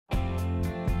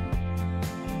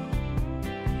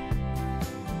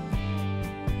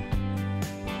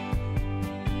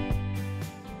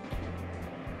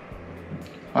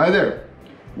Hi there,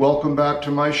 welcome back to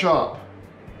my shop.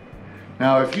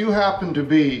 Now if you happen to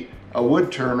be a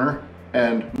wood turner,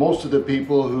 and most of the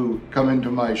people who come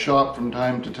into my shop from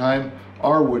time to time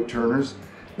are wood turners,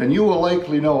 then you will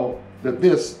likely know that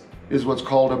this is what's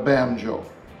called a banjo.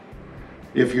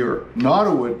 If you're not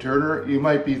a wood turner, you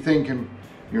might be thinking,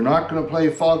 you're not going to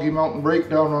play Foggy Mountain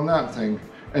Breakdown on that thing,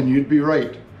 and you'd be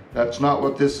right. That's not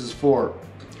what this is for.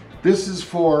 This is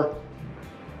for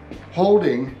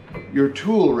holding your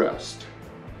tool rest.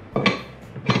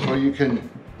 So you can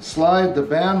slide the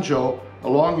banjo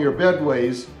along your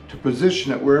bedways to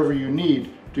position it wherever you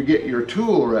need to get your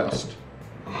tool rest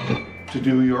to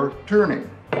do your turning.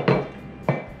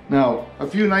 Now, a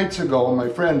few nights ago, my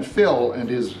friend Phil and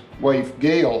his wife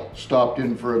Gail stopped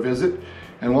in for a visit,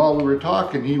 and while we were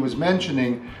talking, he was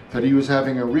mentioning that he was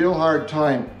having a real hard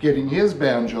time getting his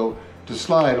banjo to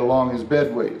slide along his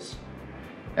bedways.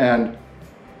 And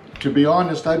to be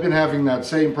honest, I've been having that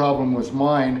same problem with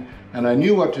mine, and I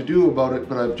knew what to do about it,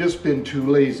 but I've just been too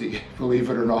lazy, believe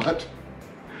it or not.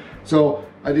 So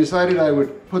I decided I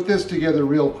would put this together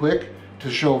real quick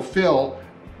to show Phil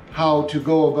how to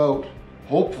go about,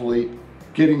 hopefully,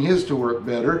 getting his to work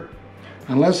better.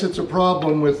 Unless it's a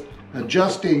problem with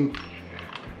adjusting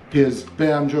his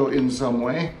banjo in some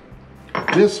way,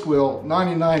 this will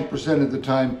 99% of the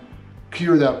time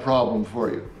cure that problem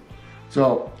for you.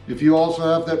 So if you also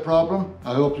have that problem,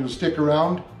 I hope you'll stick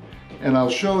around and I'll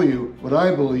show you what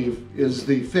I believe is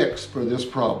the fix for this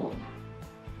problem.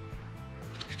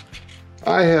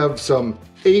 I have some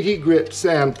 80 grit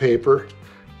sandpaper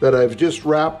that I've just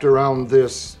wrapped around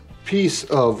this piece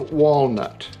of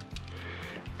walnut.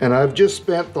 And I've just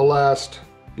spent the last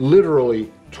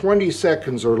literally 20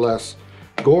 seconds or less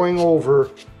going over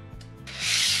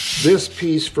this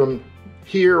piece from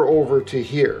here over to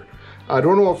here. I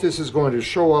don't know if this is going to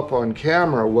show up on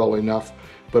camera well enough,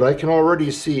 but I can already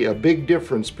see a big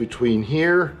difference between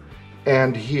here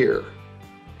and here.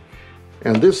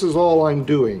 And this is all I'm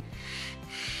doing.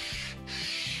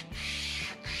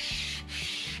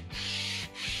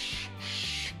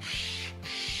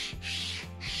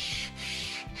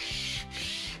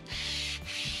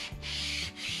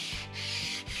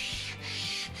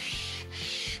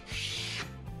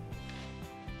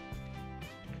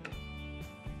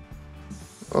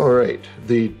 All right,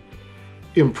 the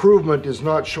improvement is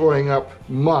not showing up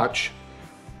much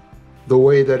the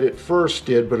way that it first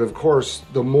did, but of course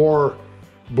the more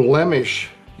blemish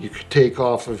you could take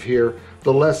off of here,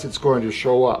 the less it's going to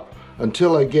show up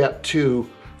until I get to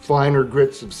finer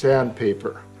grits of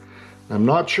sandpaper. I'm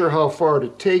not sure how far to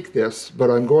take this, but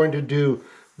I'm going to do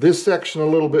this section a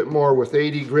little bit more with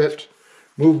 80 grit,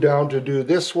 move down to do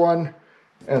this one,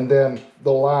 and then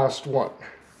the last one.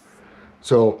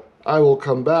 So I will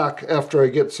come back after I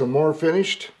get some more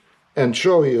finished and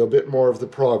show you a bit more of the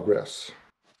progress.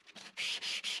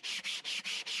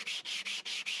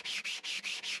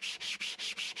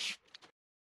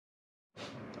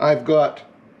 I've got,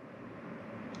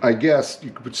 I guess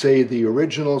you could say, the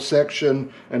original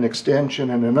section, an extension,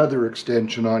 and another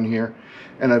extension on here.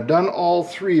 And I've done all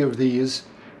three of these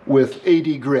with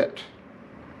 80 grit.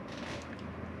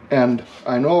 And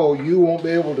I know you won't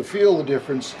be able to feel the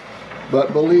difference,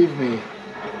 but believe me,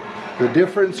 the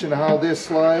difference in how this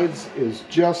slides is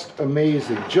just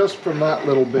amazing, just from that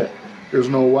little bit. There's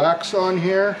no wax on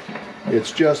here,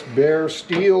 it's just bare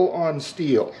steel on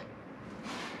steel.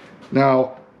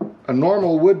 Now, a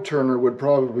normal wood turner would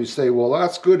probably say, well,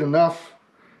 that's good enough,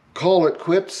 call it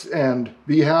quits and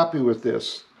be happy with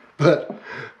this. But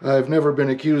I've never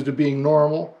been accused of being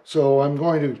normal, so I'm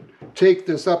going to take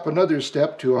this up another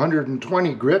step to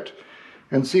 120 grit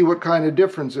and see what kind of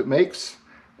difference it makes,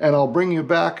 and I'll bring you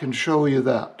back and show you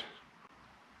that.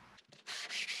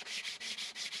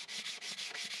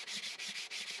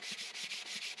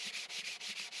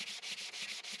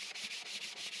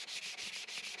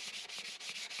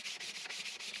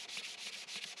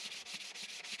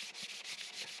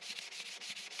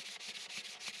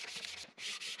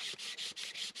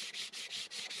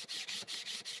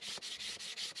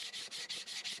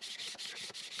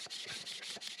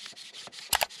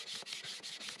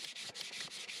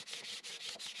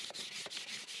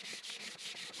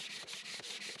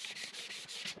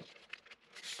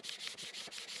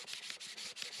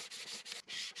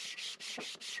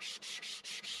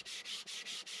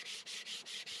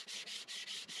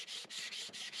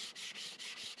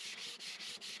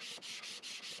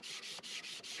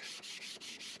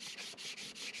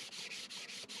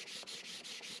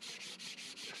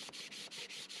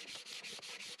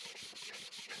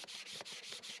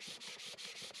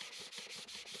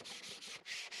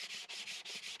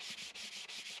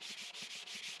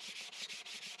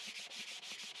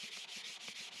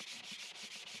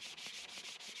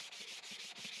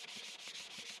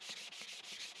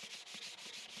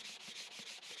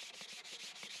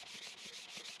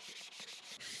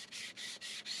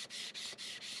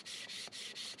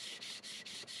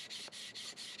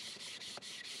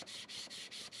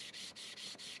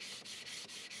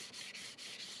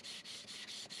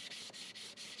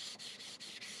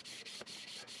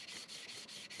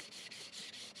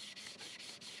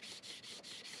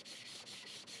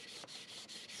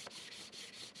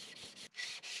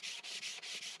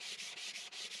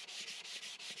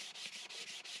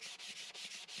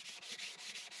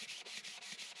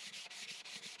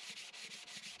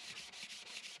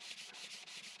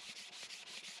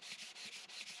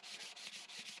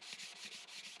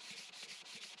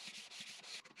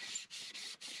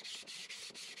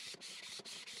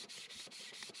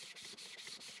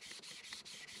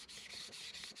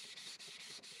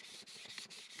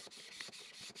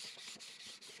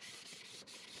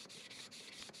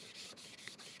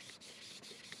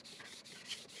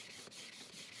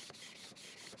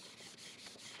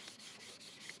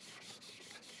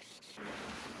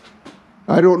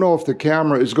 I don't know if the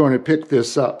camera is going to pick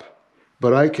this up,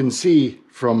 but I can see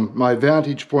from my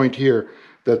vantage point here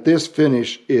that this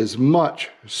finish is much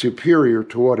superior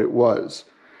to what it was.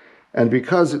 And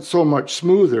because it's so much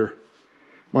smoother,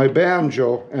 my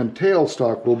banjo and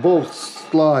tailstock will both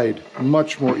slide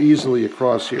much more easily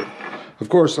across here. Of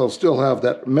course, I'll still have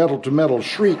that metal-to-metal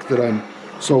shriek that I'm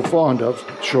so fond of.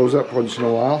 It shows up once in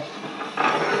a while.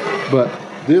 But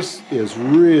this is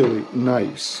really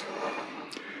nice.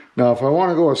 Now, if I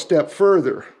want to go a step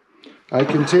further, I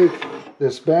can take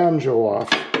this banjo off.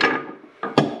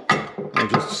 I'll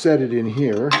just set it in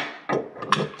here.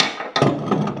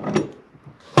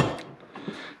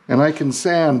 And I can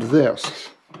sand this.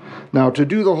 Now, to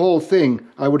do the whole thing,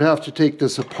 I would have to take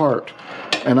this apart.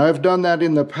 And I've done that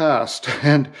in the past,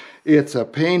 and it's a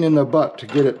pain in the butt to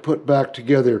get it put back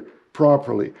together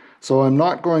properly. So I'm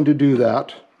not going to do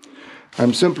that.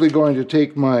 I'm simply going to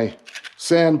take my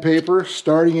sandpaper,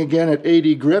 starting again at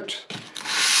 80 grit,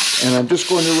 and I'm just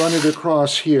going to run it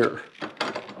across here.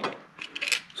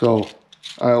 So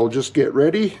I'll just get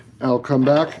ready, I'll come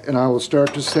back, and I will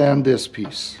start to sand this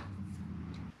piece.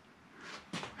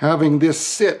 Having this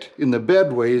sit in the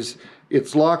bedways,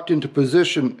 it's locked into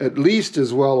position at least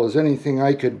as well as anything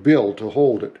I could build to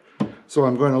hold it. So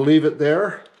I'm going to leave it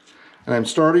there, and I'm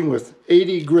starting with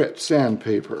 80 grit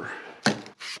sandpaper.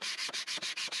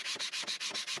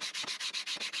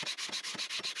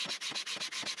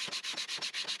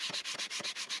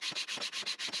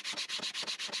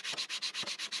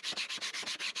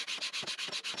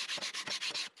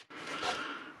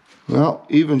 Well,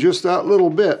 even just that little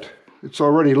bit, it's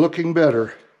already looking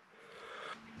better.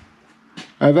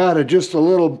 I've added just a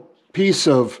little piece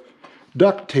of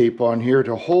duct tape on here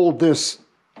to hold this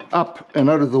up and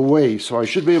out of the way, so I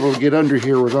should be able to get under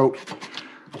here without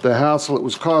the hassle it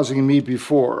was causing me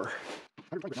before.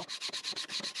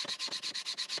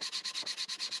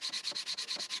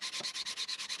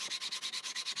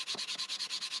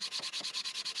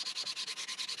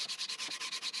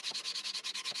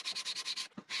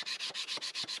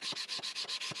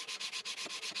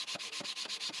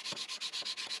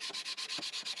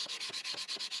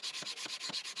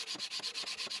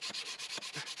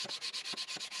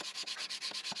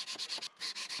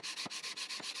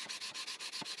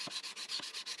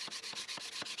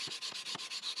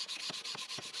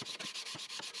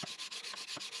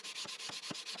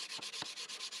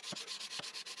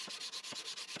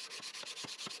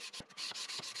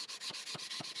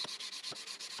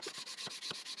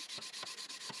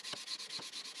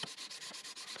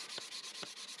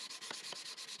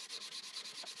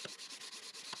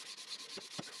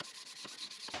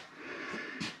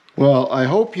 Well, I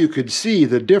hope you could see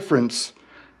the difference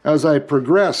as I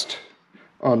progressed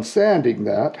on sanding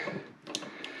that.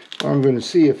 I'm going to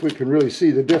see if we can really see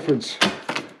the difference,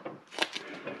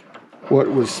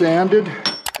 what was sanded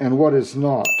and what is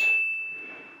not.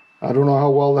 I don't know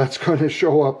how well that's going to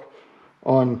show up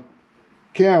on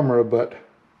camera, but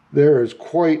there is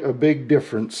quite a big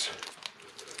difference.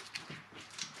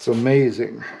 It's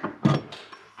amazing.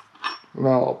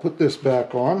 Now I'll put this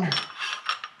back on.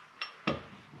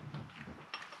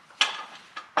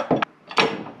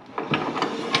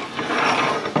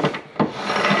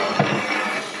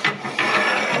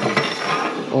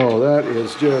 Oh, that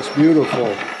is just beautiful.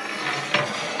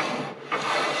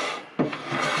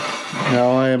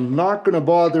 Now I am not going to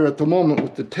bother at the moment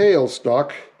with the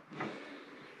tailstock,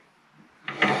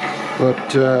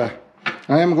 but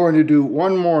I am going to do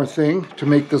one more thing to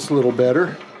make this a little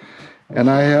better. And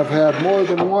I have had more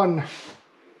than one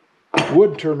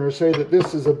wood turner say that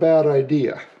this is a bad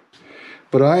idea.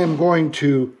 But I am going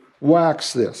to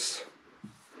wax this.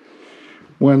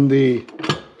 When the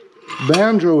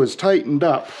banjo is tightened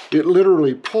up, it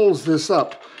literally pulls this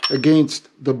up against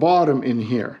the bottom in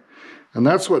here. And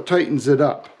that's what tightens it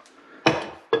up.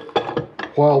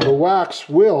 While the wax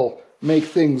will make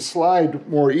things slide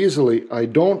more easily, I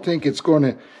don't think it's going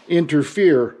to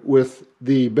interfere with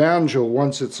the banjo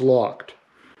once it's locked.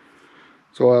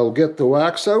 So I'll get the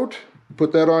wax out,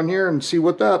 put that on here, and see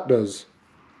what that does.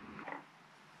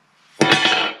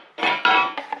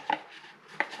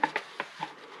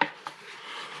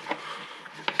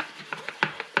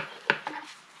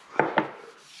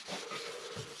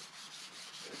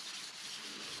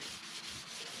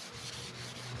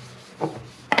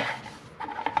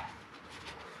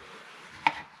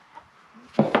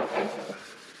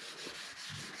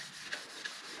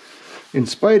 In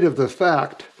spite of the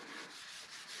fact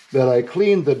that I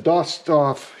cleaned the dust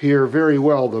off here very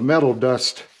well, the metal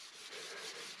dust,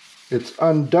 it's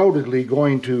undoubtedly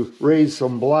going to raise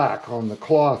some black on the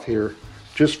cloth here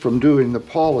just from doing the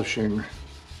polishing.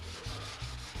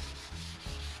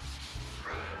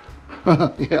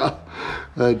 Yeah,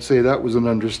 I'd say that was an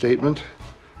understatement.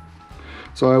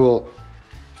 So I will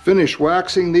finish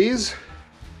waxing these.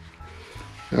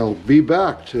 I'll be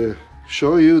back to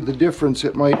show you the difference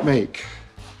it might make.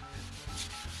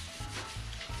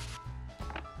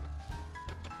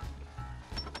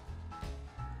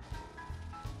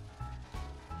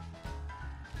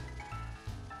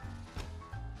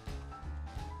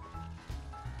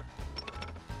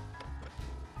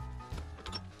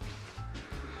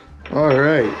 All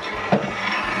right.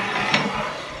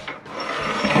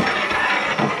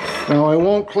 Now I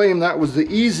won't claim that was the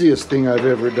easiest thing I've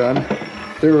ever done.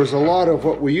 There was a lot of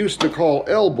what we used to call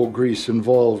elbow grease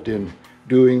involved in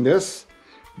doing this,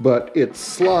 but it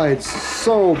slides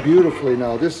so beautifully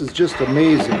now. This is just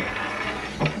amazing.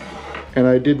 And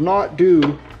I did not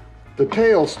do the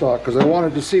tailstock because I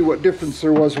wanted to see what difference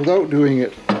there was without doing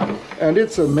it. And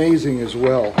it's amazing as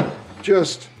well.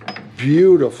 Just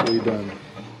beautifully done.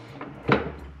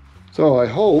 So I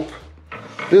hope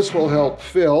this will help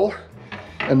Phil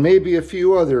and maybe a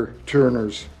few other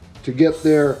turners to get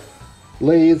their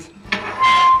lathe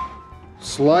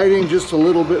sliding just a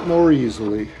little bit more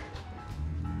easily.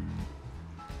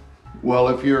 Well,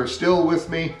 if you're still with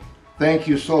me, thank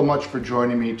you so much for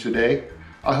joining me today.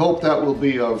 I hope that will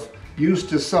be of use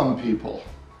to some people.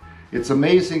 It's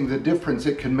amazing the difference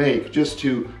it can make just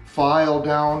to file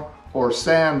down or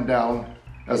sand down,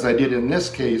 as I did in this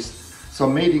case,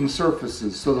 some mating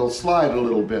surfaces so they'll slide a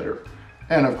little better.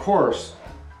 And of course,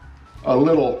 a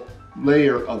little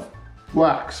layer of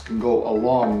wax can go a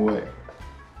long way.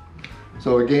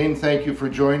 So again, thank you for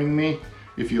joining me.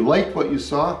 If you liked what you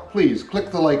saw, please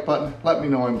click the like button. Let me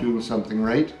know I'm doing something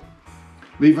right.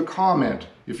 Leave a comment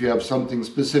if you have something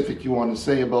specific you want to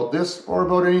say about this or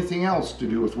about anything else to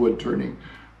do with wood turning.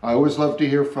 I always love to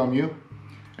hear from you.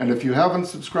 And if you haven't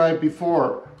subscribed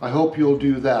before, I hope you'll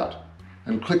do that.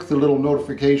 And click the little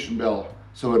notification bell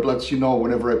so it lets you know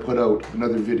whenever I put out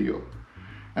another video.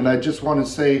 And I just want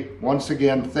to say once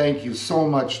again, thank you so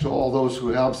much to all those who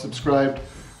have subscribed.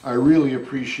 I really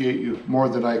appreciate you more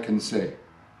than I can say.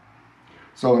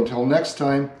 So until next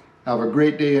time, have a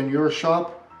great day in your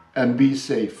shop and be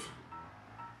safe.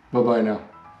 Bye-bye now.